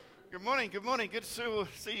Good morning, good morning. Good to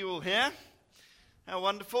see you all here. How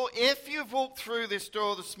wonderful. If you've walked through this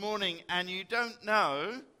door this morning and you don't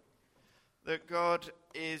know that God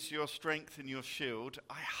is your strength and your shield,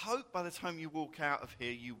 I hope by the time you walk out of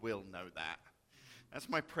here you will know that. That's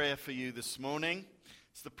my prayer for you this morning.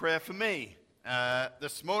 It's the prayer for me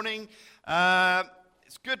this morning.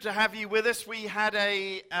 It's good to have you with us. We had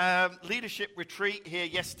a leadership retreat here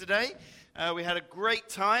yesterday. We had a great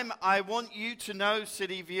time. I want you to know,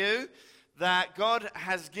 City View, that God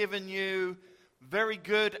has given you very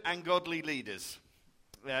good and godly leaders.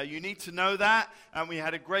 You need to know that. And we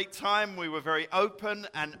had a great time. We were very open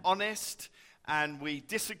and honest, and we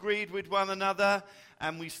disagreed with one another,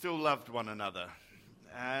 and we still loved one another.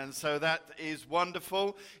 And so that is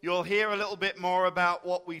wonderful. You'll hear a little bit more about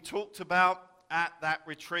what we talked about at that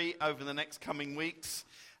retreat over the next coming weeks.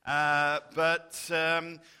 But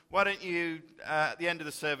why don't you, at the end of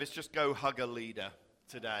the service, just go hug a leader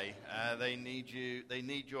today. They need you. They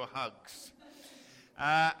need your hugs.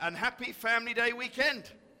 And happy Family Day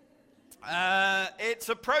weekend. It's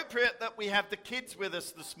appropriate that we have the kids with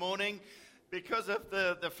us this morning because of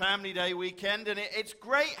the Family Day weekend. And it's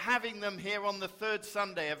great having them here on the third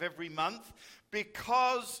Sunday of every month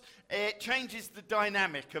because it changes the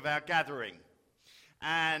dynamic of our gathering.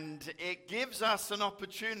 And it gives us an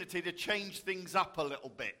opportunity to change things up a little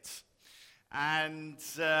bit. And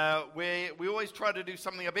we always try to do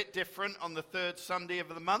something a bit different on the third Sunday of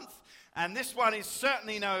the month. And this one is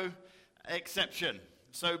certainly no exception.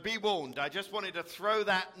 So be warned. I just wanted to throw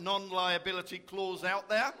that non-liability clause out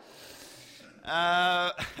there.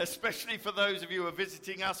 Especially for those of you who are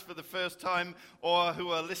visiting us for the first time or who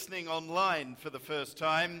are listening online for the first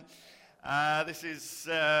time. This is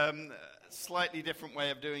slightly different way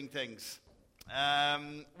of doing things.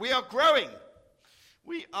 We are growing.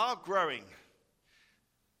 We are growing.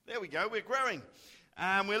 There we go, we're growing.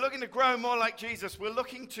 And we're looking to grow more like Jesus. We're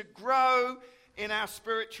looking to grow in our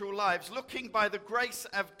spiritual lives, looking by the grace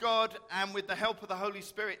of God and with the help of the Holy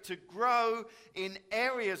Spirit to grow in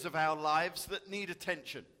areas of our lives that need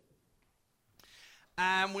attention.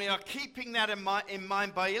 And we are keeping that in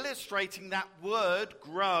mind by illustrating that word,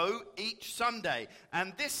 grow, each Sunday.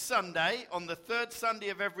 And this Sunday, on the third Sunday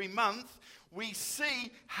of every month, we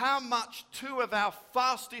see how much two of our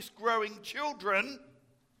fastest growing children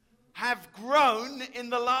have grown in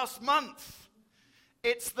the last month.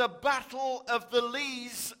 It's the battle of the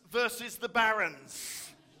Lees versus the Barons.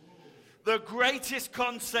 The greatest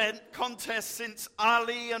contest since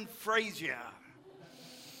Ali and Frazier.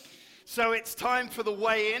 So it's time for the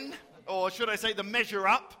weigh-in, or should I say the measure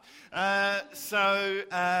up.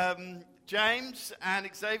 James and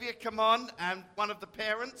Xavier, come on, and one of the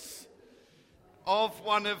parents of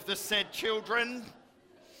one of the said children.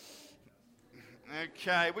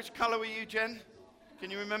 Okay, which color were you, Jen?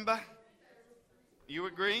 Can you remember? You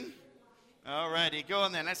were green? Alrighty, go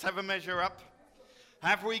on then, let's have a measure up.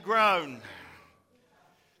 Have we grown?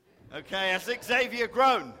 Okay, has Xavier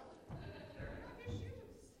grown?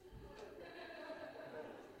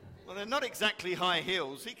 Well, they're not exactly high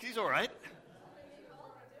heels. He's all right.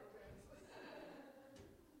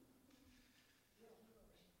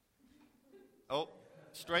 Oh,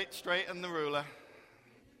 straighten the ruler.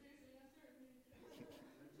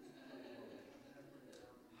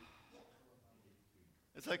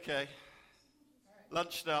 It's okay.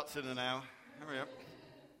 Lunch starts in an hour. Hurry up.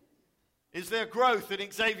 Is there growth in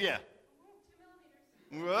Xavier?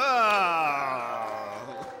 2 millimeters.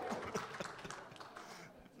 Whoa!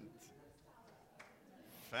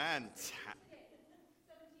 Fantastic.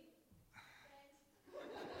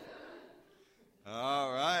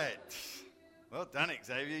 All right. Well done,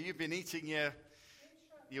 Xavier. You've been eating your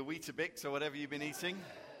Weetabix or whatever you've been eating.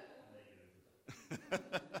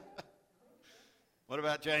 What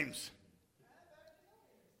about James?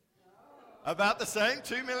 About the same,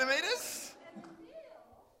 2 millimeters?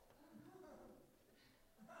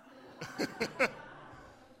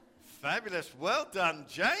 Fabulous. Well done,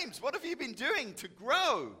 James. What have you been doing to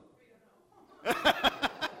grow?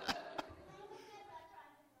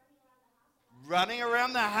 Running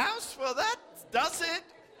around the house? Well, that does it.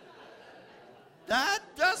 That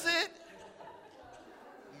does it.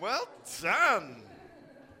 Well done.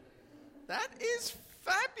 That is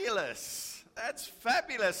fabulous. That's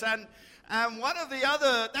fabulous. And one of the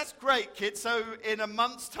other, that's great, kids. So in a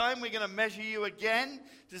month's time, we're going to measure you again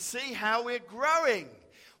to see how we're growing.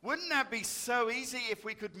 Wouldn't that be so easy if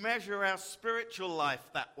we could measure our spiritual life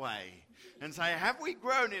that way? And say, have we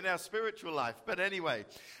grown in our spiritual life? But anyway,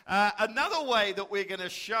 another way that we're going to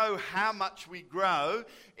show how much we grow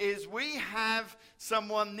is we have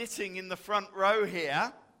someone knitting in the front row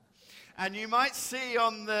here. And you might see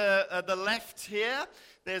on the left here,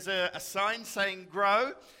 there's a sign saying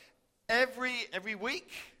grow. Every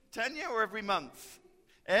week, Tanya, or every month?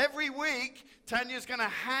 Every week, Tanya's going to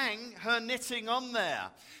hang her knitting on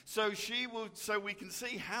there. So we can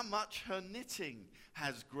see how much her knitting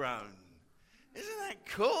has grown. Isn't that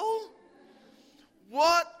cool?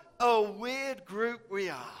 What a weird group we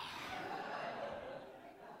are.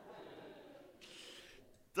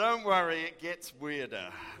 Don't worry, it gets weirder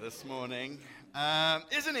this morning.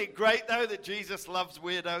 Isn't it great, though, that Jesus loves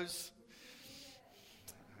weirdos?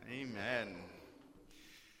 Amen.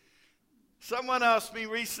 Someone asked me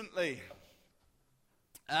recently,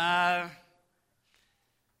 Trevor,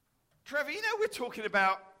 we're talking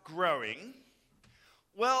about growing.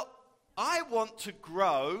 Well, I want to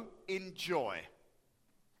grow in joy.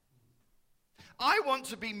 I want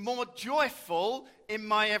to be more joyful in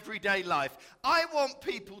my everyday life. I want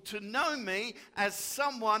people to know me as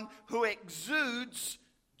someone who exudes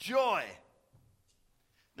joy.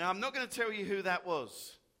 Now, I'm not going to tell you who that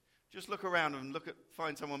was. Just look around and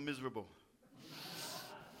find someone miserable.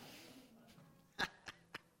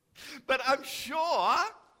 But I'm sure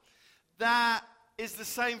that is the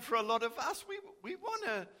same for a lot of us. We want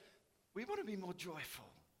to be more joyful.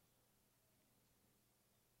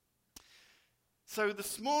 So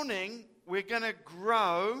this morning, we're going to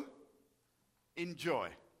grow in joy.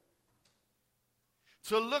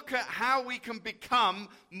 To look at how we can become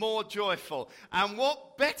more joyful. And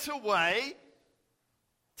what better way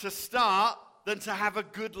to start than to have a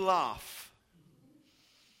good laugh?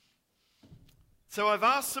 So I've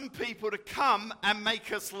asked some people to come and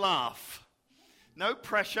make us laugh. No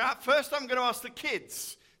pressure. First, I'm going to ask the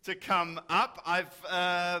kids to come up.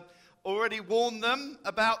 I've already warned them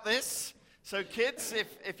about this. So kids,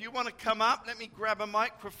 if you want to come up, let me grab a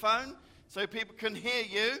microphone so people can hear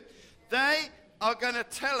you. They are going to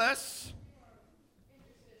tell us...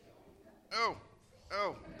 Oh,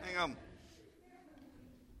 hang on.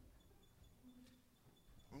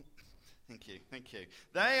 Oh, thank you.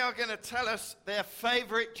 They are going to tell us their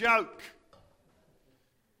favorite joke.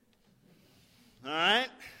 All right?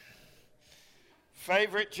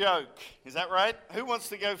 Favorite joke. Is that right? Who wants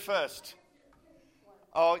to go first?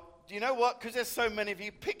 Oh, do you know what? Because there's so many of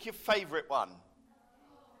you, pick your favorite one.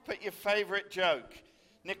 Pick your favorite joke.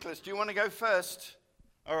 Nicholas, do you want to go first?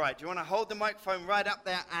 All right. Do you want to hold the microphone right up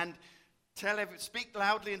there and speak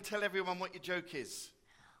loudly and tell everyone what your joke is?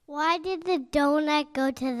 Why did the donut go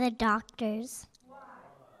to the doctors? Why?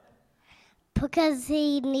 Because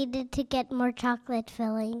he needed to get more chocolate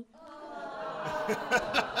filling.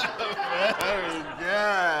 Very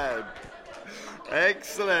good.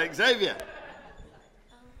 Excellent. Xavier.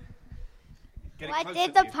 What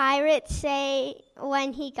did the pirate say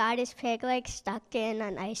when he got his pig leg stuck in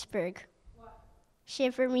an iceberg? What?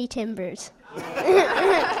 Shiver me timbers.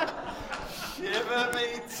 Shiver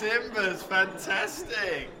me timbers.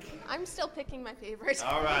 Fantastic. I'm still picking my favorite.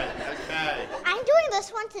 All right. Okay. I'm doing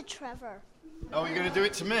this one to Trevor. Oh, you're going to do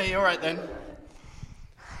it to me? All right, then.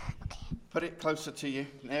 Okay. Put it closer to you.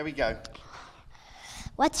 There we go.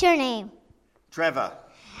 What's your name? Trevor.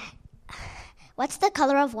 What's the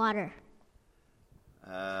color of water?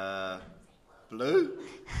 Blue.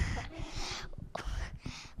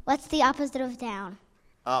 What's the opposite of down?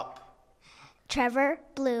 Up. Trevor,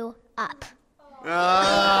 blue, up.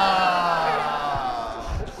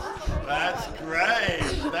 That's great.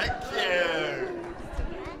 Thank you.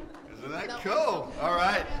 Isn't that cool? All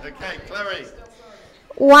right. Okay, Chloe.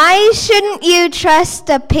 Why shouldn't you trust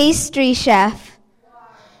a pastry chef?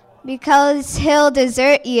 Because he'll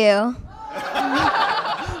desert you.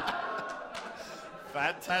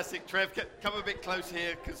 Fantastic, Trev. Come a bit close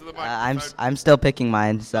here because of the microphone. I'm still picking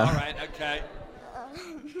mine. So. All right. Okay.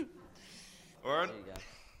 Warren. There you go.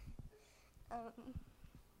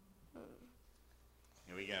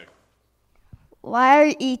 Here we go. Why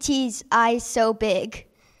are E.T.'s eyes so big?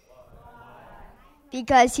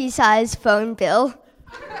 Because he saw his phone bill.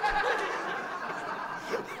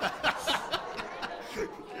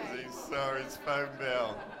 He saw his phone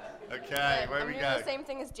bill. Okay, where we go? The same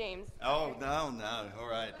thing as James. Oh, no. All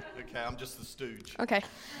right. Okay, I'm just the stooge. Okay.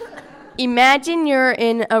 Imagine you're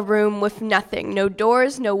in a room with nothing. No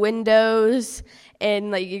doors, no windows,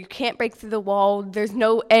 and you can't break through the wall. There's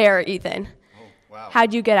no air even. Oh, wow.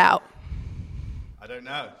 How'd you get out? I don't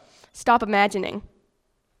know. Stop imagining.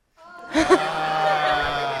 There's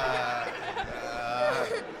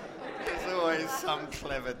always some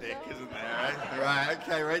clever dick, isn't there? Right.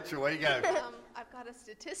 Okay, Rachel, where you go? I've got a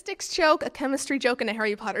statistics joke, a chemistry joke, and a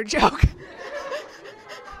Harry Potter joke.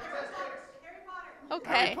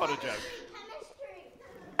 Okay. Harry Potter joke.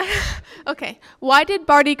 Okay. Why did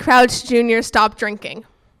Barty Crouch Jr. stop drinking?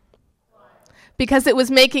 Because it was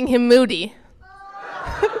making him moody.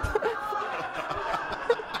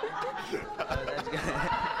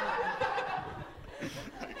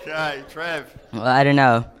 Okay, Trev. Well, I don't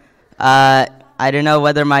know. I don't know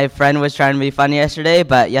whether my friend was trying to be funny yesterday,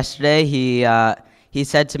 but yesterday he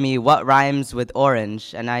said to me, "What rhymes with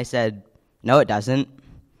orange?" And I said, "No, it doesn't."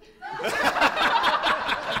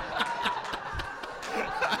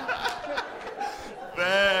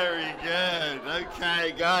 Very good.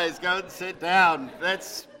 Okay, guys, go and sit down.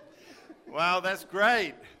 That's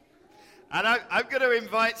great. And I'm going to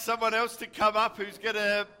invite someone else to come up who's going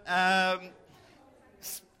to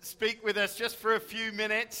speak with us just for a few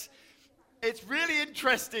minutes. It's really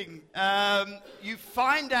interesting. You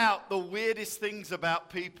find out the weirdest things about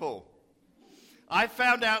people. I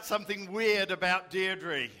found out something weird about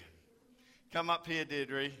Deirdre. Come up here,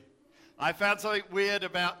 Deirdre. I found something weird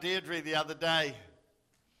about Deirdre the other day.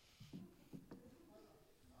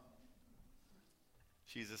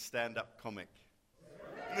 She's a stand-up comic.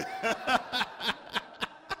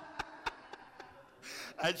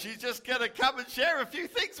 And she's just going to come and share a few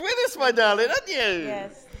things with us, my darling, aren't you?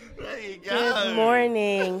 Yes. There you go. Good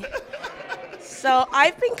morning. So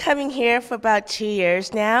I've been coming here for about 2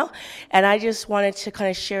 years now, and I just wanted to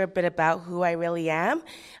kind of share a bit about who I really am.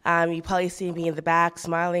 You probably see me in the back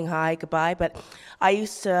smiling, hi, goodbye, but I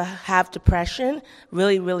used to have depression,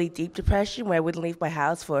 really, really deep depression, where I wouldn't leave my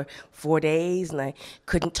house for 4 days, and I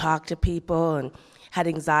couldn't talk to people, and had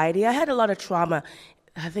anxiety. I had a lot of trauma.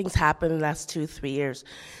 Things happened in the last 2-3 years.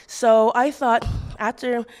 So I thought,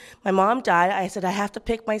 after my mom died, I said I have to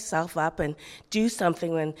pick myself up and do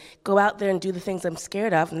something and go out there and do the things I'm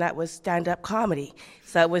scared of, and that was stand-up comedy.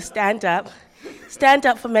 So it was stand up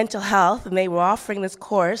for mental health, and they were offering this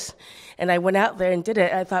course, and I went out there and did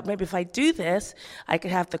it. I thought maybe if I do this, I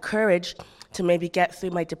could have the courage to maybe get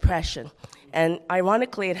through my depression. And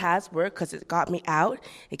ironically, it has worked because it got me out.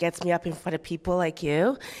 It gets me up in front of people like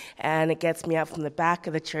you, and it gets me up from the back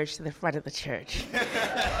of the church to the front of the church.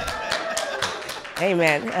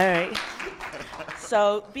 Amen. All right.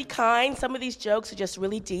 So be kind. Some of these jokes are just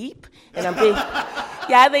really deep, and I'm being,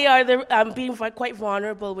 yeah, they are. I'm being quite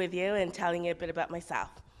vulnerable with you and telling you a bit about myself.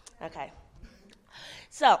 Okay.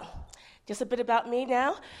 So, just a bit about me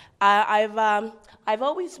now. I've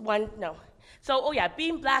always wanted. No. So,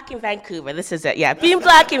 being black in Vancouver. This is it. Yeah, being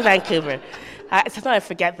black in Vancouver. Sometimes I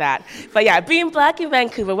forget that. But yeah, being black in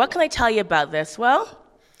Vancouver. What can I tell you about this? Well,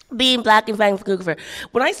 being black in Vancouver.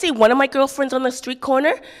 When I see one of my girlfriends on the street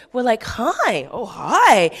corner, we're like, hi. Oh,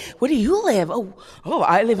 hi. Where do you live? Oh,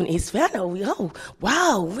 I live in East Van. Oh,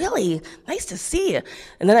 wow, really? Nice to see you.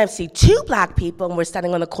 And then I see two black people, and we're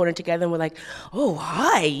standing on the corner together, and we're like, oh,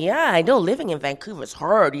 hi. Yeah, I know living in Vancouver is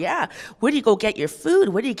hard. Yeah. Where do you go get your food?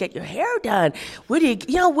 Where do you get your hair done? Where do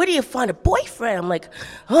you find a boyfriend? I'm like,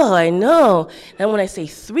 oh, I know. And when I see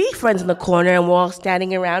three friends in the corner, and we're all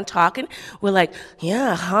standing around talking, we're like,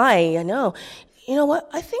 yeah, hi. I know. You know what?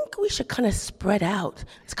 I think we should kind of spread out.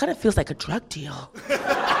 This kind of feels like a drug deal.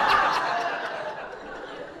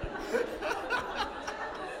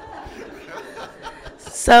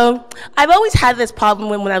 So I've always had this problem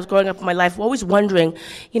when I was growing up in my life, always wondering,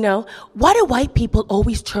 why do white people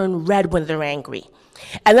always turn red when they're angry?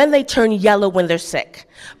 And then they turn yellow when they're sick,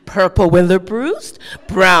 purple when they're bruised,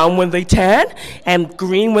 brown when they tan, and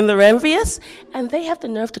green when they're envious. And they have the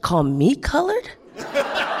nerve to call me colored?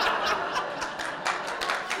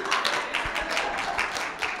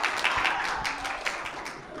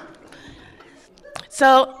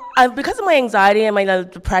 So because of my anxiety and my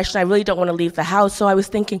depression, I really don't want to leave the house. So I was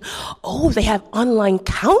thinking, they have online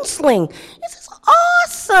counseling. This is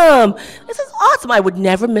awesome. I would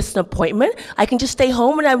never miss an appointment. I can just stay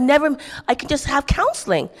home and I can just have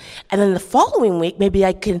counseling. And then the following week, maybe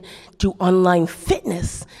I can do online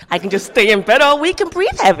fitness. I can just stay in bed all week and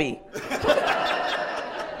breathe heavy.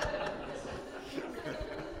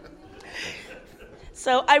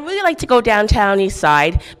 So I really like to go downtown East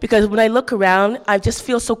Side because when I look around, I just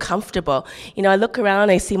feel so comfortable. I look around,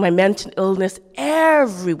 I see my mental illness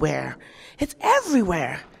everywhere. It's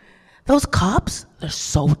everywhere. Those cops, they're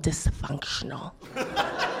so dysfunctional.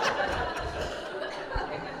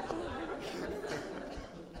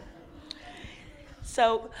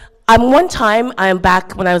 So one time, I'm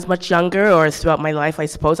back when I was much younger, or throughout my life, I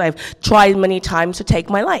suppose, I've tried many times to take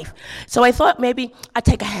my life. So I thought maybe I'd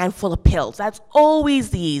take a handful of pills. That's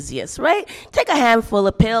always the easiest, right? Take a handful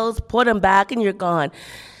of pills, put them back, and you're gone.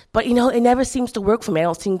 But, it never seems to work for me. I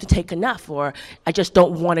don't seem to take enough, or I just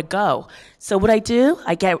don't want to go. So what I do,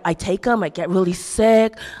 I take them, I get really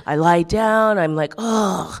sick, I lie down, I'm like,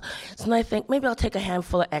 ugh. So then I think, maybe I'll take a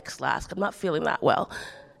handful of X-Lax. I'm not feeling that well.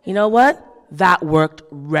 You know what? That worked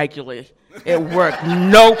regularly. It worked,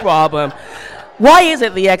 no problem. Why is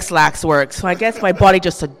it the X-Lax works? I guess my body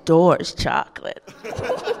just adores chocolate.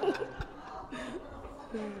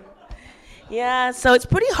 Yeah, so it's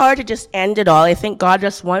pretty hard to just end it all. I think God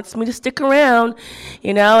just wants me to stick around.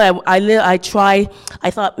 I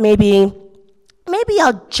thought maybe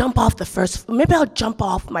I'll jump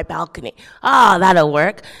off my balcony. That'll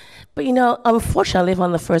work. But unfortunately I live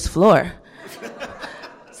on the first floor.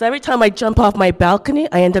 So every time I jump off my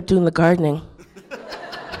balcony, I end up doing the gardening.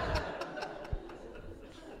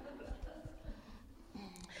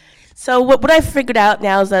 So what I figured out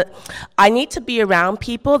now is that I need to be around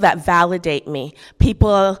people that validate me,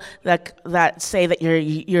 people that say that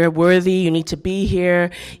you're worthy, you need to be here,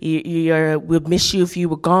 we'll miss you if you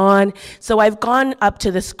were gone. So I've gone up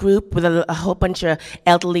to this group with a whole bunch of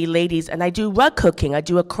elderly ladies, and I do rug cooking, I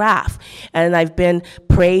do a craft, and I've been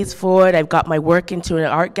praised for it. I've got my work into an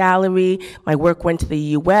art gallery, my work went to the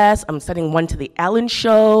U.S., I'm sending one to the Ellen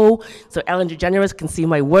Show, so Ellen DeGeneres can see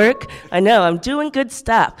my work. I know, I'm doing good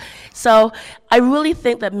stuff. So I really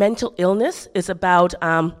think that mental illness is about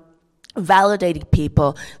validating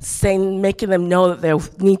people, making them know that they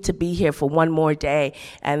need to be here for one more day,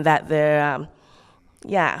 and that they're,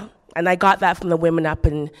 And I got that from the women up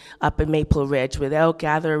in Maple Ridge, where they'll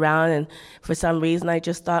gather around, and for some reason I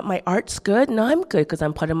just thought my art's good, and I'm good because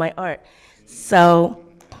I'm part of my art. So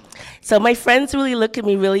my friends really look at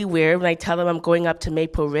me really weird when I tell them I'm going up to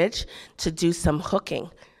Maple Ridge to do some hooking.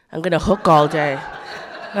 I'm going to hook all day.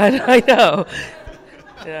 I know.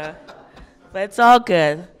 Yeah. But it's all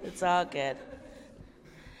good. It's all good.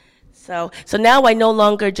 So now I no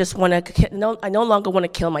longer want to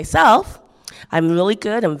kill myself. I'm really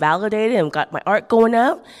good. I'm validated. I've got my art going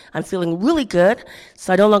out. I'm feeling really good.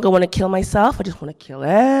 So I no longer want to kill myself. I just want to kill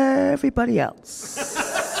everybody else.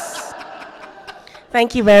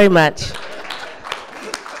 Thank you very much.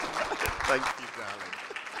 Thank you, darling.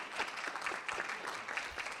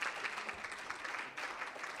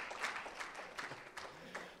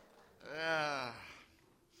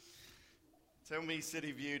 Tell me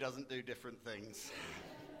City View doesn't do different things.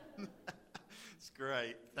 It's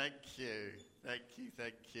great. Thank you. Thank you.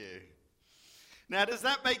 Thank you. Now, does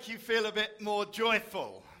that make you feel a bit more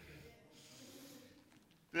joyful?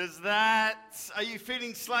 Are you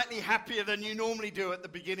feeling slightly happier than you normally do at the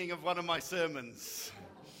beginning of one of my sermons?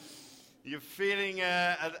 You're feeling,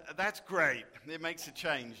 that's great. It makes a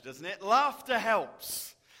change, doesn't it? Laughter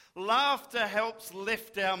helps. Laughter helps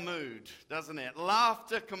lift our mood, doesn't it?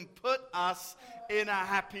 Laughter can put us in a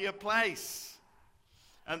happier place.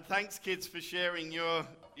 And thanks, kids, for sharing your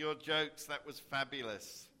jokes. That was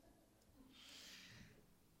fabulous.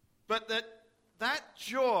 But that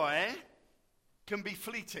joy can be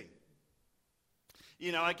fleeting.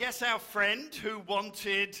 I guess our friend who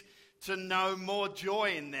wanted to know more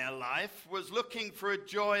joy in their life was looking for a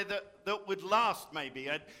joy that would last, maybe,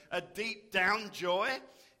 a deep down joy.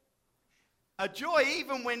 A joy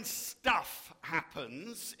even when stuff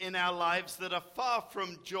happens in our lives that are far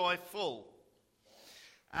from joyful.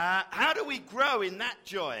 How do we grow in that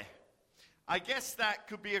joy? I guess that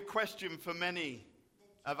could be a question for many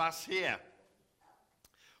of us here.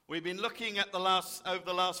 We've been looking at over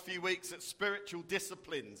the last few weeks at spiritual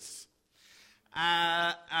disciplines.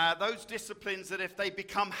 Those disciplines that if they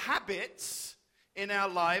become habits in our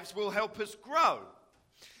lives will help us grow.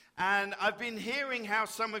 And I've been hearing how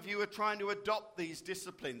some of you are trying to adopt these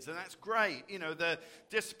disciplines, and that's great. The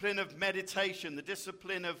discipline of meditation, the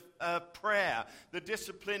discipline of prayer, the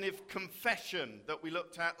discipline of confession that we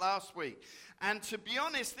looked at last week. And to be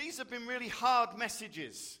honest, these have been really hard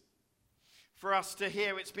messages for us to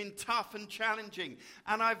hear. It's been tough and challenging,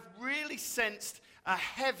 and I've really sensed a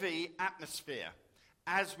heavy atmosphere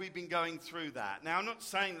as we've been going through that. Now, I'm not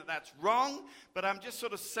saying that that's wrong, but I'm just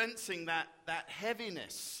sort of sensing that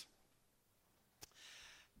heaviness.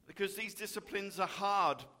 Because these disciplines are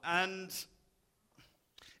hard. And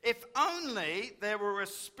if only there were a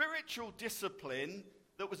spiritual discipline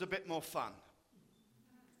that was a bit more fun.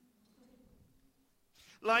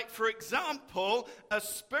 Like, for example, a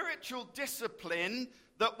spiritual discipline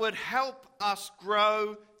that would help us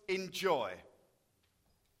grow in joy.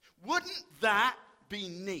 Wouldn't that be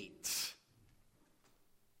neat?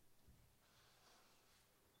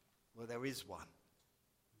 Well, there is one.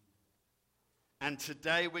 And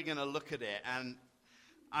today we're going to look at it. And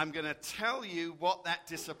I'm going to tell you what that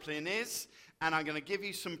discipline is, and I'm going to give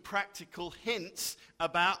you some practical hints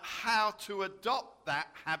about how to adopt that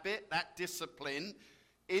habit, that discipline,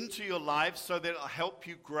 into your life so that it'll help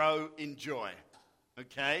you grow in joy.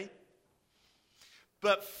 Okay?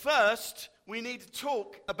 But first, we need to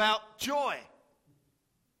talk about joy.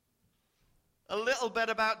 A little bit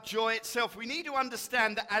about joy itself. We need to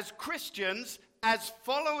understand that as Christians, as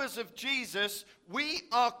followers of Jesus, we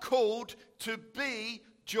are called to be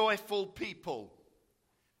joyful people.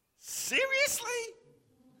 Seriously?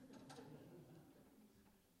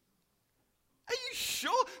 Are you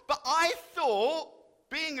sure? But I thought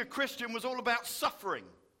being a Christian was all about suffering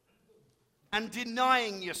and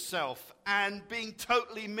denying yourself and being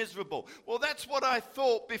totally miserable. Well, that's what I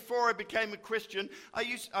thought before I became a Christian.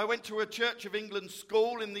 I went to a Church of England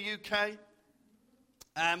school in the UK.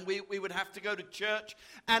 And we would have to go to church,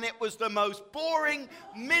 and it was the most boring,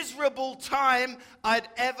 miserable time I'd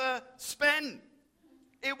ever spent.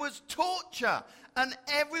 It was torture, and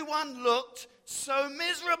everyone looked so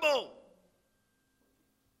miserable.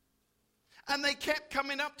 And they kept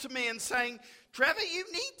coming up to me and saying, Trevor, you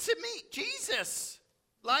need to meet Jesus,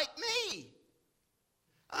 like me.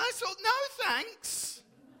 I thought, no thanks.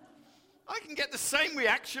 I can get the same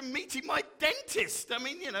reaction meeting my dentist. I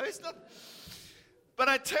mean, it's not... But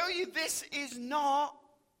I tell you, this is not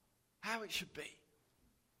how it should be.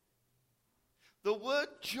 The word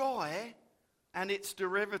joy and its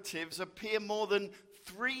derivatives appear more than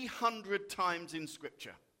 300 times in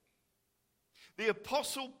Scripture. The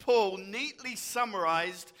Apostle Paul neatly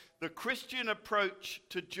summarized the Christian approach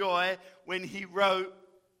to joy when he wrote,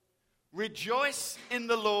 "Rejoice in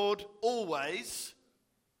the Lord always."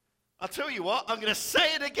 I'll tell you what, I'm going to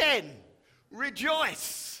say it again.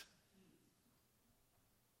 Rejoice.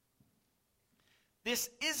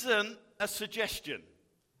 This isn't a suggestion,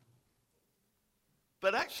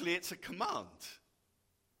 but actually it's a command.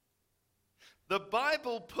 The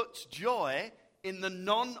Bible puts joy in the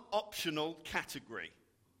non-optional category.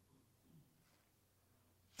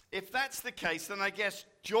 If that's the case, then I guess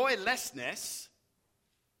joylessness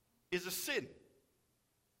is a sin.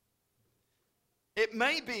 It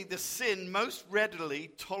may be the sin most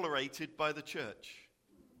readily tolerated by the church.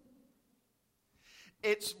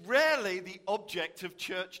 It's rarely the object of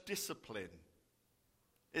church discipline,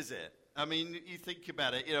 is it? I mean, you think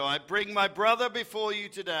about it. I bring my brother before you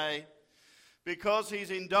today because he's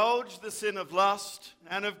indulged the sin of lust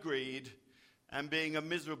and of greed and being a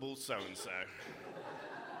miserable so-and-so.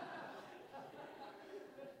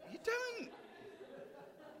 You don't.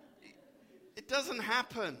 It doesn't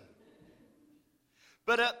happen.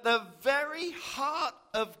 But at the very heart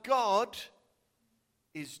of God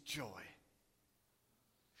is joy.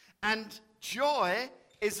 And joy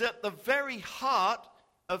is at the very heart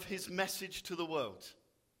of his message to the world.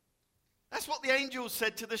 That's what the angels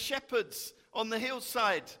said to the shepherds on the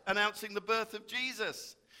hillside announcing the birth of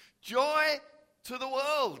Jesus. Joy to the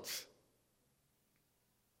world.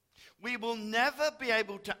 We will never be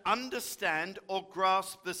able to understand or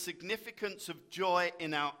grasp the significance of joy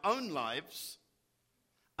in our own lives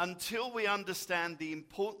until we understand the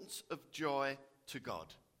importance of joy to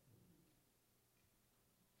God.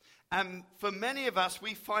 And for many of us,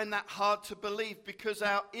 we find that hard to believe because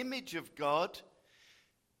our image of God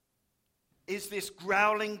is this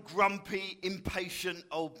growling, grumpy, impatient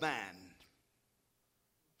old man.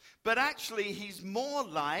 But actually, he's more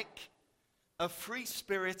like a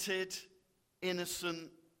free-spirited, innocent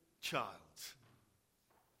child.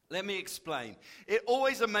 Let me explain. It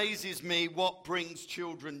always amazes me what brings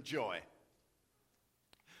children joy.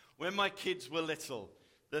 When my kids were little,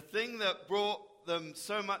 the thing that brought them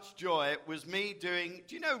so much joy was me doing,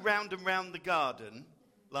 do you know Round and Round the Garden,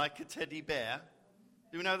 like a teddy bear?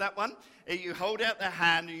 Do you know that one? You hold out the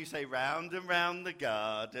hand and you say, round and round the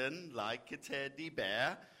garden, like a teddy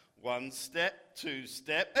bear. 1 step, 2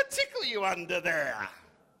 step, I tickle you under there.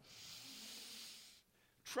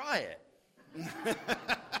 Try it.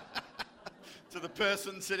 To the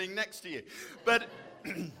person sitting next to you. But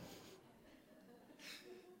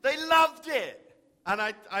they loved it. And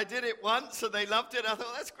I did it once, and they loved it. I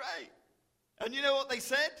thought, that's great. And you know what they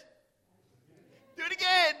said? Do it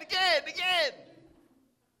again, again, again.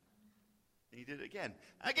 And you did it again,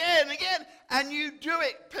 again, again. And you do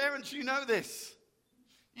it. Parents, you know this.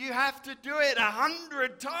 You have to do it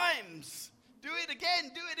 100 times. Do it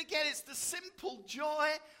again, do it again. It's the simple joy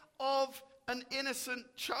of an innocent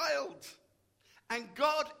child. And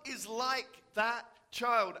God is like that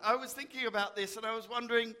child. I was thinking about this, and I was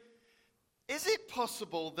wondering, is it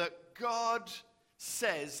possible that God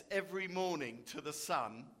says every morning to the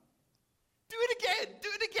sun, do it again, do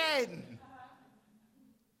it again?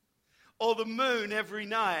 or the moon every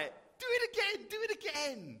night. Do it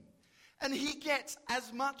again. And he gets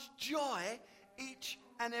as much joy each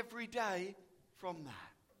and every day from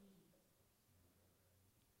that.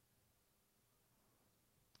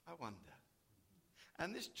 I wonder.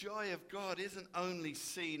 And this joy of God isn't only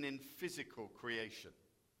seen in physical creation.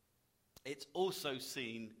 It's also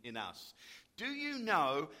seen in us. Do you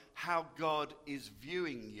know how God is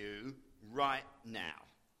viewing you right now?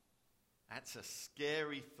 That's a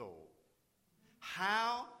scary thought.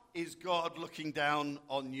 How is God looking down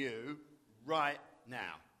on you right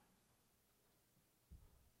now?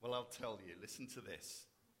 Well, I'll tell you. Listen to this.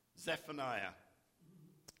 Zephaniah.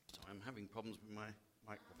 Sorry, I'm having problems with my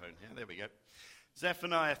microphone here. There we go.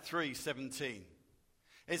 Zephaniah 3:17.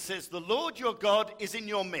 It says, "The Lord your God is in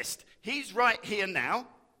your midst. He's right here now.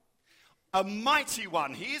 A mighty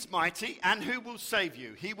one. He is mighty, and who will save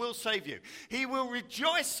you? He will save you. He will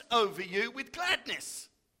rejoice over you with gladness.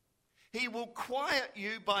 He will quiet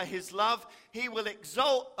you by his love. He will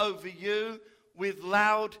exult over you with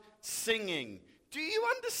loud singing." Do you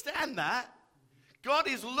understand that? God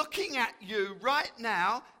is looking at you right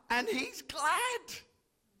now, and he's glad.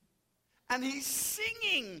 And he's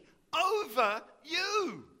singing over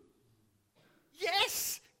you.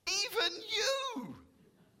 Yes, even you.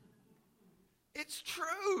 It's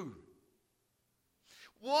true.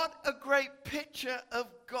 What a great picture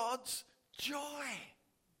of God's joy.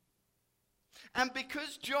 And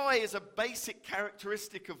because joy is a basic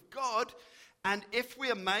characteristic of God, and if we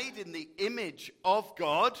are made in the image of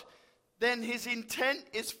God, then his intent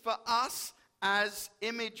is for us as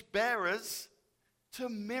image bearers to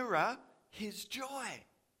mirror his joy.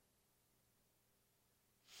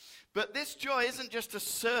 But this joy isn't just a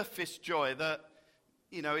surface joy that,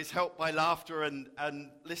 is helped by laughter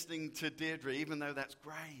and listening to Deirdre, even though that's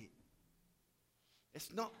great.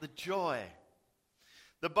 It's not the joy.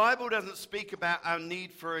 The Bible doesn't speak about our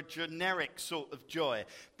need for a generic sort of joy,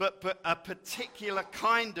 but a particular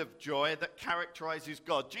kind of joy that characterizes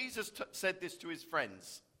God. Jesus said this to his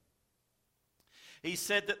friends. He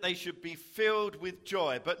said that they should be filled with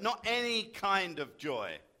joy, but not any kind of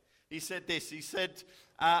joy. He said this. He said,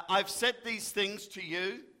 "I've said these things to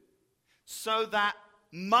you so that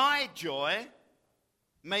my joy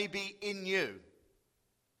may be in you,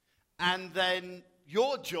 and then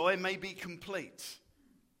your joy may be complete."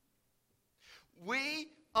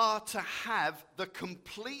 We are to have the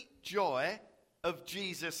complete joy of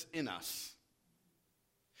Jesus in us.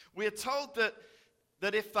 We are told that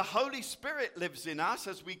if the Holy Spirit lives in us,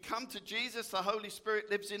 as we come to Jesus, the Holy Spirit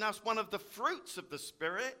lives in us. One of the fruits of the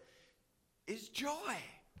Spirit is joy.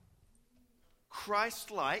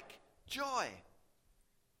 Christ-like joy.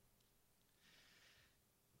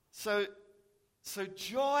 So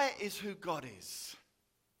joy is who God is.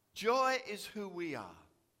 Joy is who we are.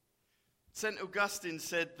 St. Augustine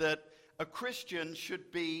said that a Christian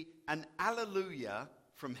should be an alleluia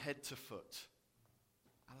from head to foot.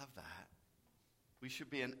 I love that. We should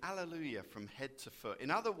be an alleluia from head to foot.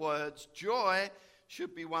 In other words, joy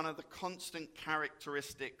should be one of the constant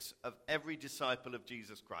characteristics of every disciple of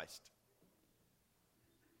Jesus Christ.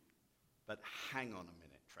 But hang on a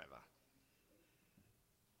minute, Trevor.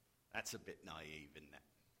 That's a bit naive, isn't it?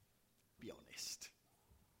 Be honest.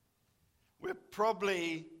 We're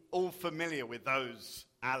probably all familiar with those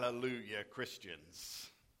Alleluia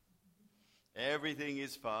Christians. Everything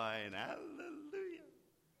is fine, hallelujah.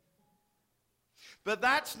 But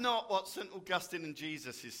that's not what St. Augustine and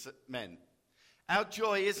Jesus meant. Our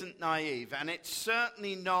joy isn't naive, and it's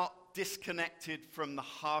certainly not disconnected from the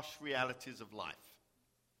harsh realities of life.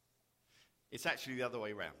 It's actually the other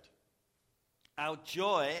way around. Our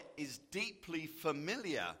joy is deeply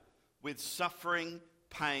familiar with suffering,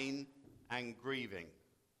 pain, and grieving.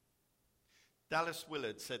 Dallas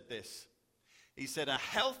Willard said this. He said, "A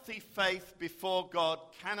healthy faith before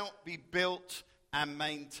God cannot be built and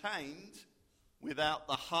maintained without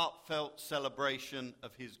the heartfelt celebration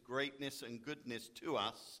of his greatness and goodness to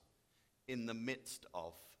us in the midst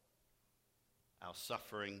of our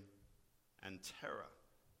suffering and terror."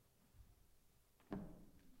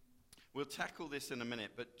 We'll tackle this in a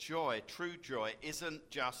minute, but joy, true joy, isn't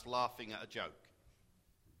just laughing at a joke.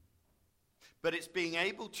 But it's being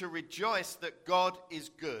able to rejoice that God is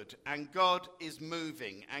good, and God is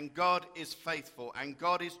moving, and God is faithful, and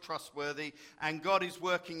God is trustworthy, and God is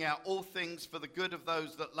working out all things for the good of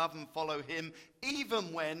those that love and follow him,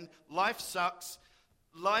 even when life sucks,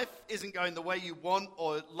 life isn't going the way you want,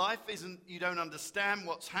 or you don't understand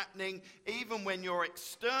what's happening, even when your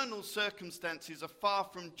external circumstances are far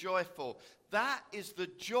from joyful. That is the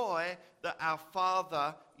joy that our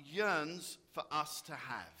Father yearns for us to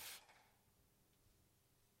have.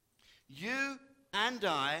 You and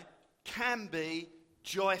I can be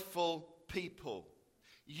joyful people.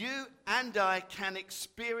 You and I can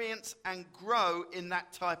experience and grow in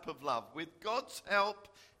that type of love. With God's help,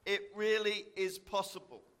 it really is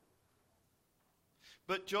possible.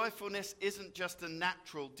 But joyfulness isn't just a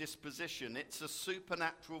natural disposition, it's a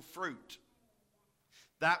supernatural fruit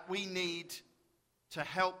that we need to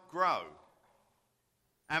help grow.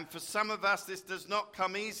 And for some of us, this does not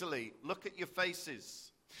come easily. Look at your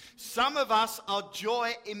faces. Some of us are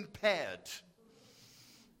joy impaired.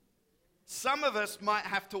 Some of us might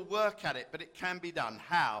have to work at it, but it can be done.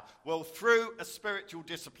 How? Well, through a spiritual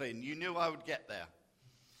discipline. You knew I would get there.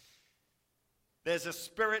 There's a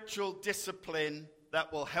spiritual discipline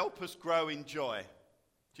that will help us grow in joy.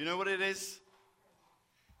 Do you know what it is?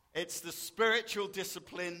 It's the spiritual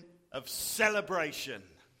discipline of celebration.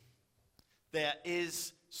 There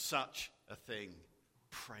is such a thing.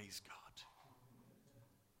 Praise God.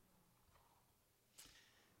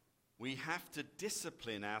 We have to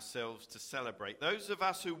discipline ourselves to celebrate. Those of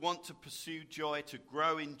us who want to pursue joy, to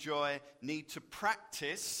grow in joy, need to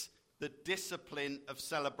practice the discipline of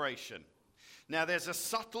celebration. Now, there's a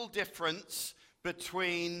subtle difference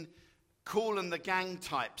between Kool and the Gang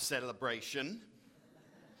type celebration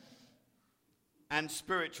and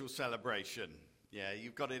spiritual celebration. Yeah,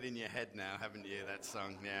 you've got it in your head now, haven't you, that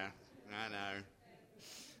song? Yeah, I know.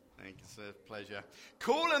 It's a pleasure.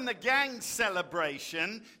 Kool and the Gang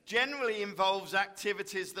celebration generally involves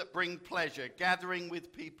activities that bring pleasure, gathering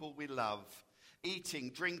with people we love,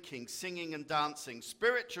 eating, drinking, singing and dancing.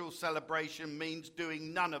 Spiritual celebration means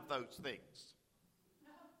doing none of those things.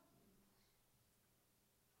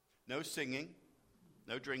 No singing,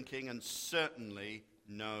 no drinking, and certainly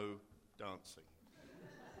no dancing.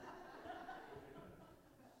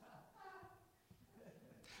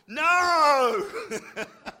 No!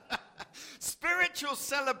 Spiritual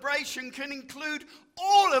celebration can include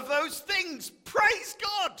all of those things. Praise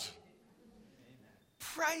God. Amen.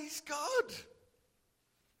 Praise God.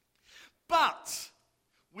 But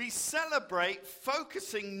we celebrate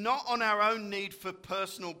focusing not on our own need for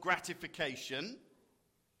personal gratification,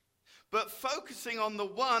 but focusing on the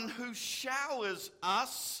one who showers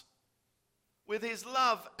us with his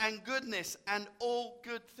love and goodness and all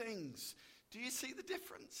good things. Do you see the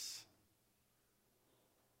difference?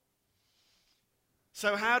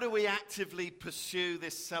 So how do we actively pursue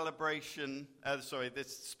this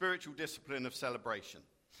this spiritual discipline of celebration?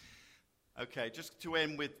 Okay, just to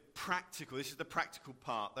end with practical. This is the practical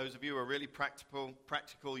part. Those of you who are really practical,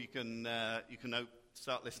 you can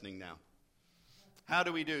start listening now. How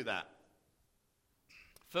do we do that?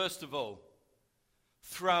 First of all,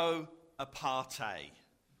 throw a party.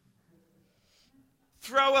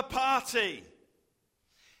 Throw a party.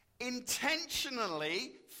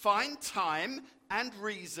 Intentionally find time and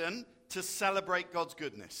reason to celebrate God's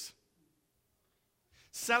goodness.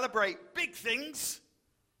 Celebrate big things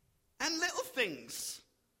and little things.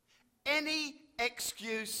 Any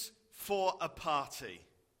excuse for a party.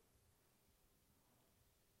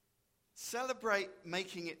 Celebrate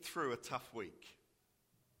making it through a tough week.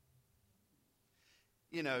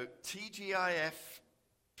 You know, TGIF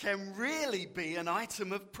can really be an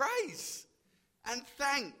item of praise and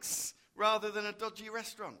thanks rather than a dodgy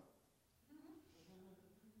restaurant.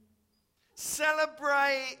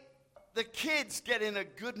 Celebrate the kids getting a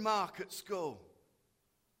good mark at school.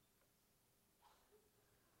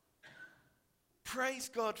 Praise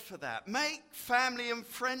God for that. Make family and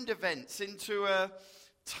friend events into a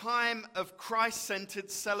time of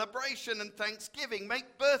Christ-centered celebration and thanksgiving.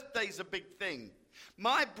 Make birthdays a big thing.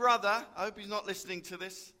 My brother, I hope he's not listening to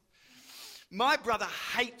this, my brother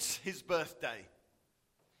hates his birthday.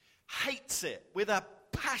 Hates it with a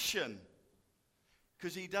passion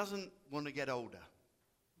because he doesn't want to get older.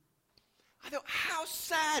 I thought, how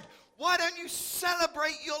sad. Why don't you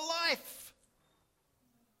celebrate your life?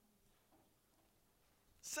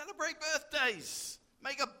 Celebrate birthdays.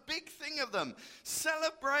 Make a big thing of them.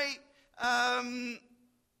 Celebrate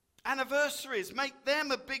anniversaries. Make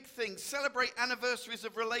them a big thing. Celebrate anniversaries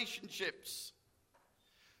of relationships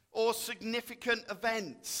or significant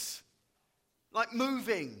events like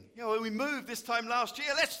moving. You know, we moved this time last year.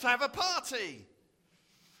 Let's have a party.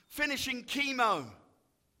 Finishing chemo.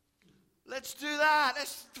 Let's do that.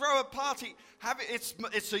 Let's throw a party.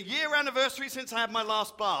 It's a year anniversary since I had my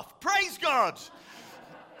last bath. Praise God.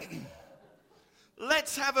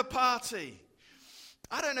 Let's have a party.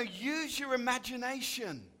 I don't know, use your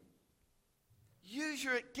imagination.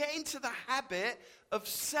 Get into the habit of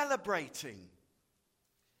celebrating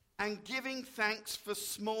and giving thanks for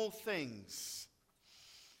small things.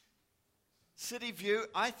 City View,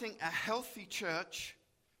 I think a healthy church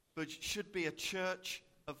but it should be a church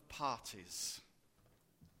of parties.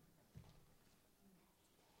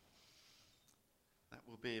 That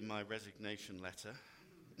will be in my resignation letter.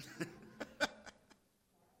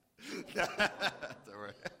 Don't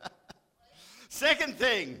worry. Second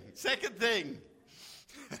thing.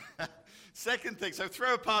 So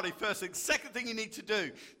throw a party, first thing. Second thing you need to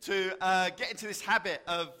do to get into this habit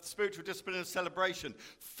of spiritual discipline and celebration,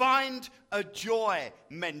 find a joy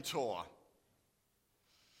mentor.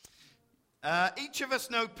 Each of us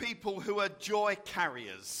know people who are joy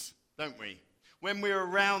carriers, don't we? When we're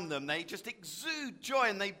around them, they just exude joy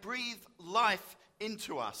and they breathe life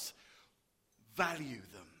into us. Value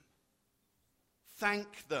them.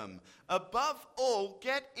 Thank them. Above all,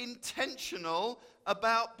 get intentional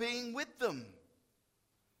about being with them.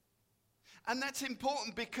 And that's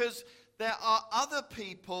important because there are other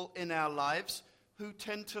people in our lives who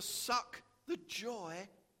tend to suck the joy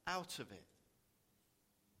out of it.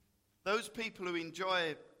 Those people who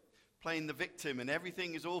enjoy playing the victim and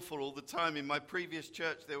everything is awful all the time. In my previous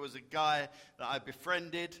church, there was a guy that I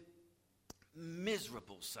befriended,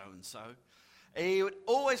 miserable so-and-so. He would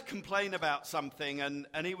always complain about something, and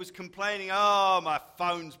he was complaining, oh, my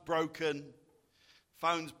phone's broken.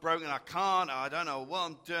 I don't know what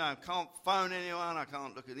I'm doing. I can't phone anyone. I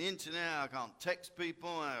can't look at the internet. I can't text people.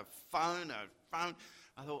 I have phone.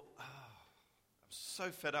 I thought, I'm so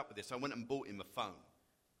fed up with this. I went and bought him a phone.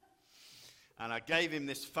 And I gave him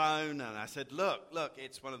this phone, and I said, look,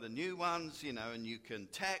 it's one of the new ones, and you can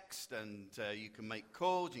text, and you can make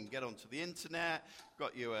calls, you can get onto the internet,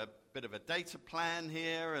 got you a bit of a data plan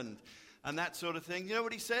here, and that sort of thing. You know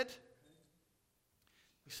what he said?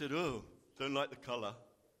 He said, oh, don't like the color.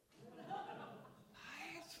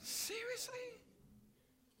 Seriously?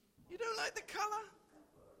 You don't like the color?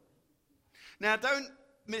 Now, don't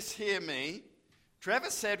mishear me.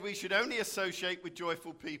 Trevor said we should only associate with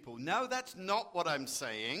joyful people. No, that's not what I'm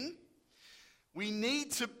saying. We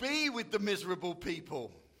need to be with the miserable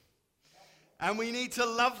people. And we need to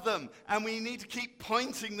love them. And we need to keep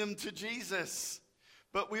pointing them to Jesus.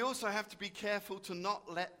 But we also have to be careful to not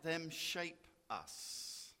let them shape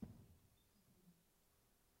us.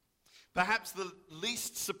 Perhaps the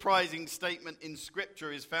least surprising statement in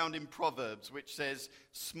Scripture is found in Proverbs, which says,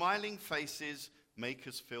 smiling faces make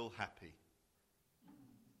us feel happy.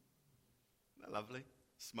 Isn't that lovely?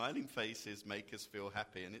 Smiling faces make us feel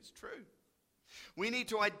happy, and it's true. We need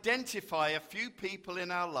to identify a few people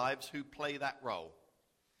in our lives who play that role,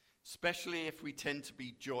 especially if we tend to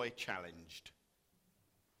be joy challenged.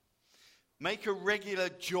 Make a regular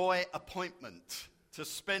joy appointment to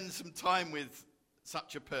spend some time with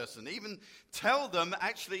such a person. Even tell them,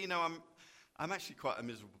 actually, I'm actually quite a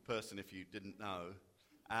miserable person if you didn't know.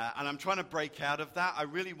 And I'm trying to break out of that. I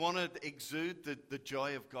really want to exude the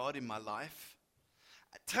joy of God in my life.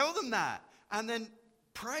 Tell them that. And then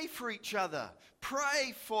pray for each other.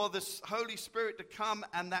 Pray for the Holy Spirit to come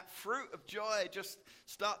and that fruit of joy just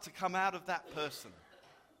start to come out of that person.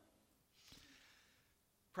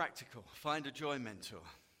 Practical. Find a joy mentor.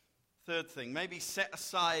 Third thing, maybe set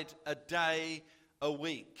aside a day a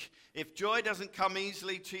week. If joy doesn't come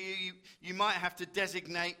easily to you, you might have to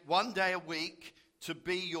designate one day a week to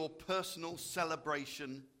be your personal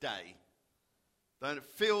celebration day.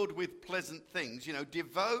 Filled with pleasant things.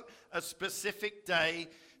 Devote a specific day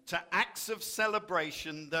to acts of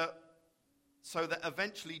celebration so that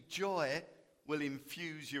eventually joy will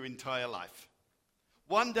infuse your entire life.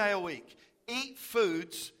 One day a week. Eat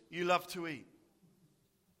foods you love to eat.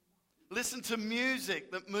 Listen to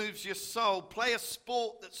music that moves your soul. Play a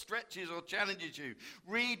sport that stretches or challenges you.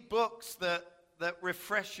 Read books that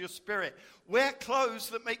refresh your spirit. Wear clothes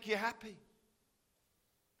that make you happy.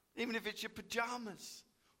 Even if it's your pajamas,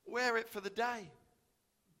 wear it for the day.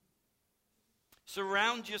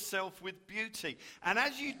 Surround yourself with beauty. And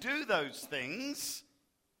as you do those things,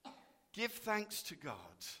 give thanks to God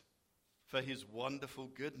for his wonderful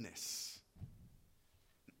goodness.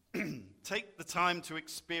 Take the time to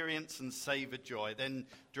experience and savor joy. Then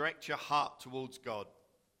direct your heart towards God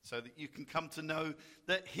so that you can come to know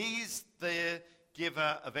that he's the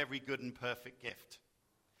giver of every good and perfect gift.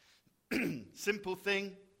 Simple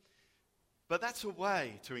thing, but that's a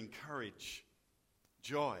way to encourage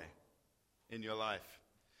joy in your life.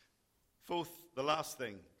 Fourth, the last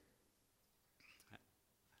thing,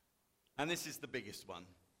 and this is the biggest one.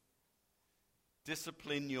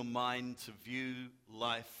 Discipline your mind to view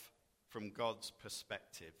life from God's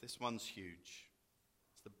perspective. This one's huge.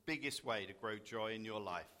 It's the biggest way to grow joy in your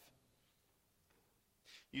life.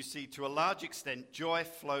 You see, to a large extent, joy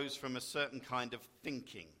flows from a certain kind of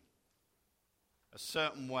thinking, a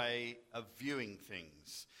certain way of viewing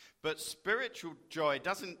things. But spiritual joy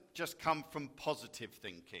doesn't just come from positive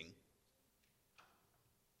thinking.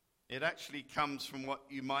 It actually comes from what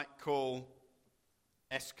you might call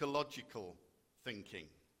eschatological thinking.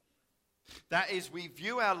 That is, we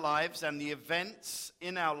view our lives and the events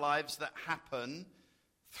in our lives that happen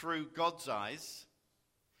through God's eyes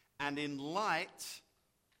and in light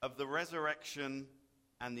of the resurrection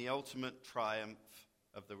and the ultimate triumph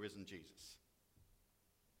of the risen Jesus.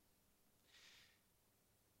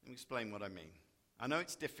 Let me explain what I mean. I know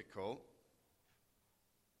it's difficult,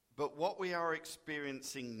 but what we are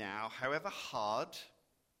experiencing now, however hard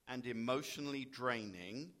and emotionally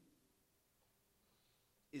draining,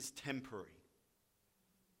 is temporary.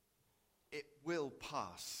 It will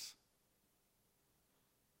pass.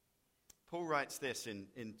 Paul writes this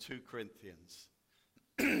in 2 Corinthians.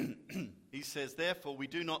 He says, therefore, we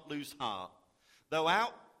do not lose heart. Though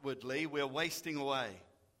outwardly we're wasting away,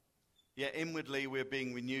 yet inwardly we're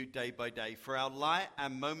being renewed day by day. For our light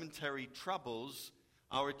and momentary troubles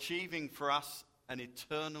are achieving for us an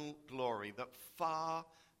eternal glory that far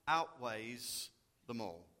outweighs them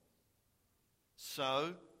all.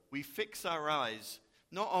 So we fix our eyes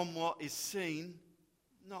not on what is seen,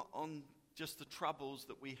 not on just the troubles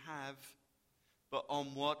that we have, but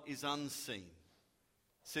on what is unseen.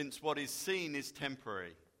 Since what is seen is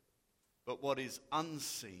temporary, but what is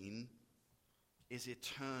unseen is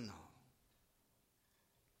eternal.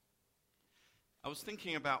 I was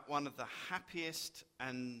thinking about one of the happiest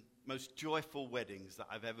and most joyful weddings that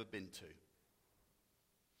I've ever been to.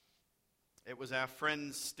 It was our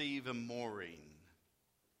friends Steve and Maureen.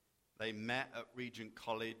 They met at Regent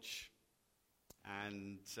College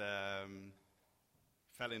and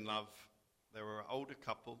fell in love. They were an older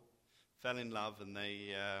couple, fell in love, and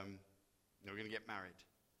they were going to get married.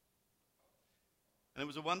 And it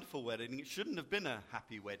was a wonderful wedding. It shouldn't have been a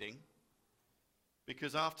happy wedding,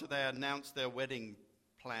 because after they announced their wedding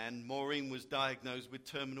plan, Maureen was diagnosed with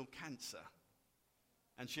terminal cancer,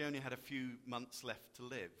 and she only had a few months left to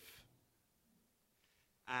live.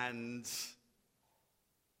 And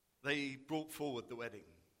they brought forward the wedding.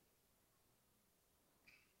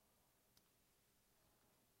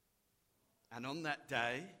 And on that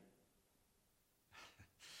day,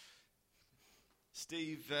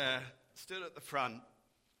 Steve stood at the front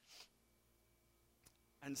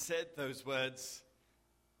and said those words,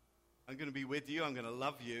 I'm going to be with you, I'm going to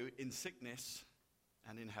love you in sickness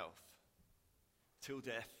and in health. Till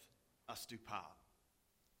death us do part.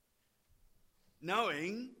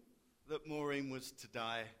 Knowing that Maureen was to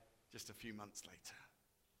die just a few months later.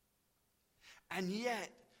 And yet,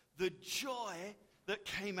 the joy that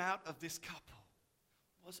came out of this couple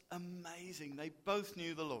was amazing. They both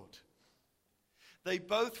knew the Lord. They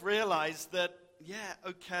both realized that,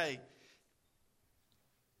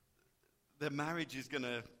 their marriage is going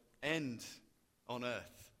to end on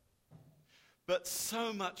earth. But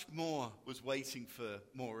so much more was waiting for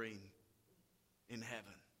Maureen in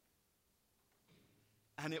heaven.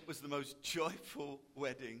 And it was the most joyful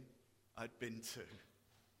wedding I'd been to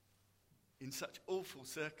in such awful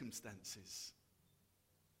circumstances,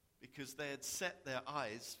 because they had set their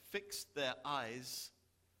eyes, fixed their eyes,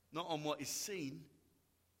 not on what is seen,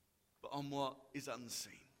 but on what is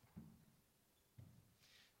unseen.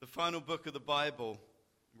 The final book of the Bible,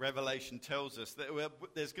 Revelation, tells us that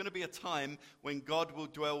there's going to be a time when God will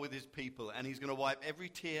dwell with his people, and he's going to wipe every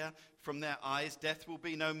tear from their eyes. Death will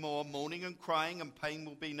be no more. Mourning and crying and pain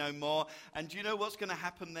will be no more. And do you know what's going to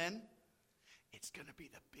happen then? It's going to be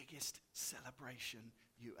the biggest celebration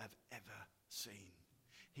you have ever seen.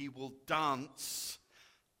 He will dance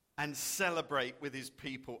and celebrate with his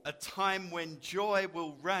people. A time when joy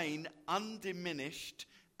will reign undiminished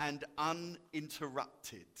and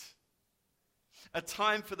uninterrupted. A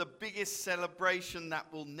time for the biggest celebration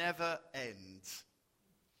that will never end.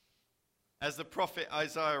 As the prophet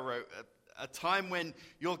Isaiah wrote, a time when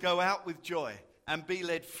you'll go out with joy and be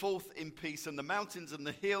led forth in peace, and the mountains and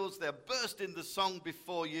the hills, they'll burst into song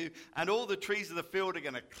before you, and all the trees of the field are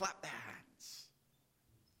going to clap their hands.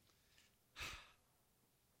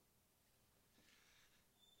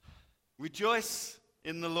 Rejoice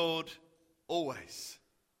in the Lord always.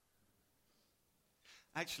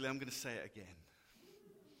 Actually, I'm going to say it again.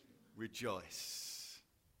 Rejoice.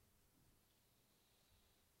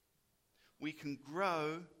 We can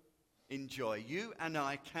grow in joy. You and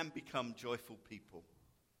I can become joyful people.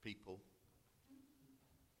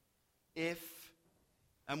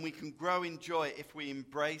 And we can grow in joy if we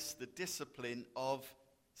embrace the discipline of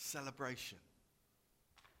celebration.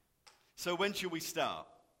 So when should we start?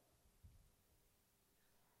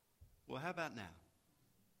 Well, how about now?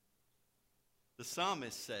 The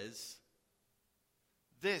psalmist says,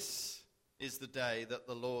 This is the day that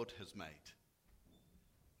the Lord has made.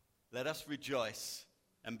 Let us rejoice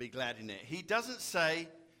and be glad in it. He doesn't say,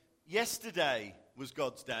 yesterday was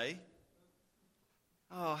God's day.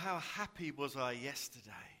 Oh, how happy was I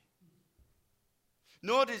yesterday.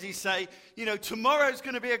 Nor does he say, tomorrow's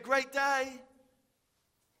going to be a great day.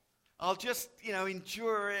 I'll just,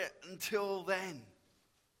 endure it until then.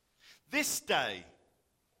 This day,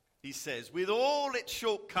 he says, with all its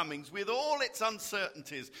shortcomings, with all its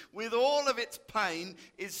uncertainties, with all of its pain,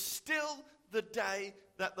 is still the day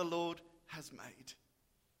that the Lord has made.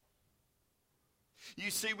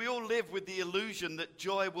 You see, we all live with the illusion that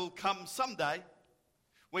joy will come someday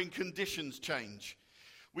when conditions change.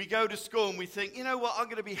 We go to school and we think, you know what, I'm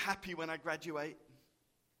going to be happy when I graduate.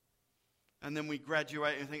 And then we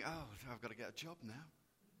graduate and think, oh, I've got to get a job now.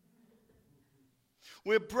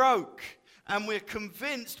 We're broke and we're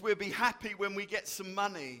convinced we'll be happy when we get some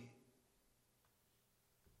money.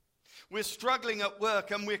 We're struggling at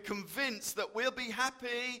work and we're convinced that we'll be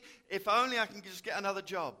happy if only I can just get another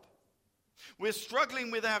job. We're struggling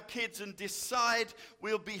with our kids and decide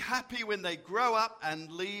we'll be happy when they grow up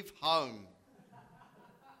and leave home.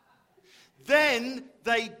 Then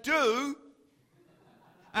they do,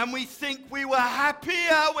 and we think we were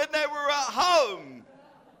happier when they were at home.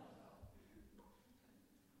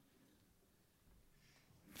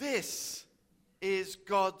 This is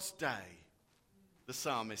God's day, the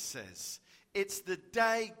psalmist says. It's the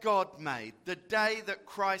day God made, the day that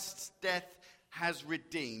Christ's death has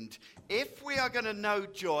redeemed. If we are going to know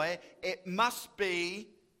joy, it must be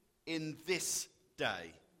in this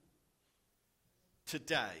day,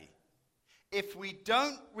 today. If we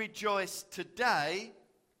don't rejoice today,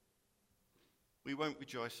 we won't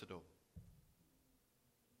rejoice at all.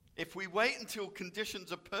 If we wait until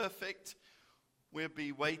conditions are perfect, we'll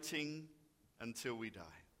be waiting until we die.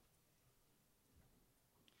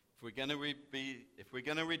 If we're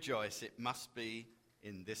going to rejoice, it must be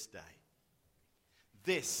in this day.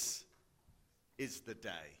 This is the day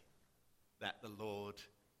that the Lord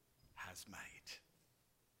has made.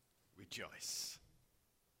 Rejoice.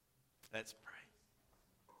 Let's pray.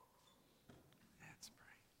 Let's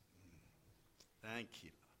pray. Thank you,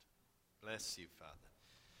 Lord. Bless you, Father.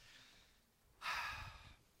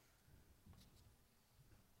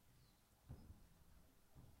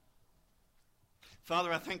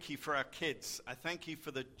 Father, I thank you for our kids. I thank you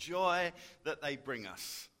for the joy that they bring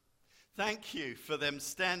us. Thank you for them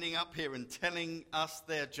standing up here and telling us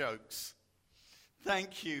their jokes.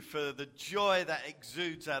 Thank you for the joy that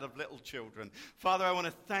exudes out of little children. Father, I want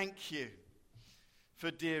to thank you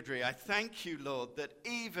for Deirdre. I thank you, Lord, that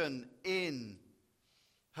even in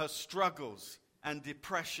her struggles and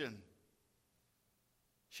depression,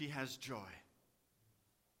 she has joy.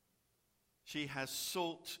 She has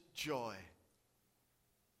sought joy.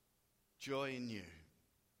 Joy in you.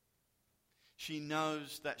 She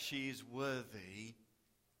knows that she is worthy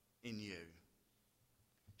in you.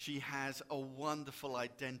 She has a wonderful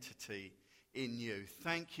identity in you.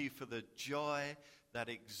 Thank you for the joy that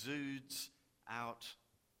exudes out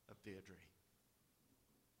of Deirdre.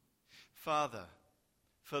 Father,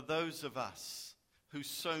 for those of us who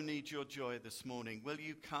so need your joy this morning, will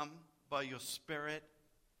you come by your Spirit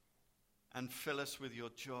and fill us with your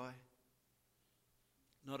joy?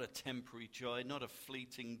 Not a temporary joy, not a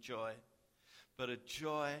fleeting joy, but a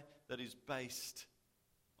joy that is based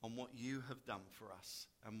on what you have done for us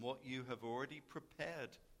and what you have already prepared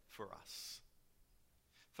for us.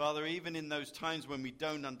 Father, even in those times when we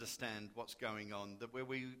don't understand what's going on, that where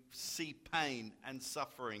we see pain and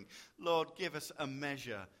suffering, Lord, give us a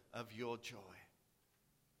measure of your joy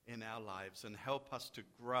in our lives and help us to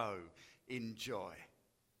grow in joy.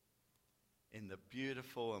 In the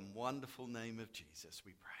beautiful and wonderful name of Jesus,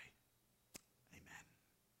 we pray.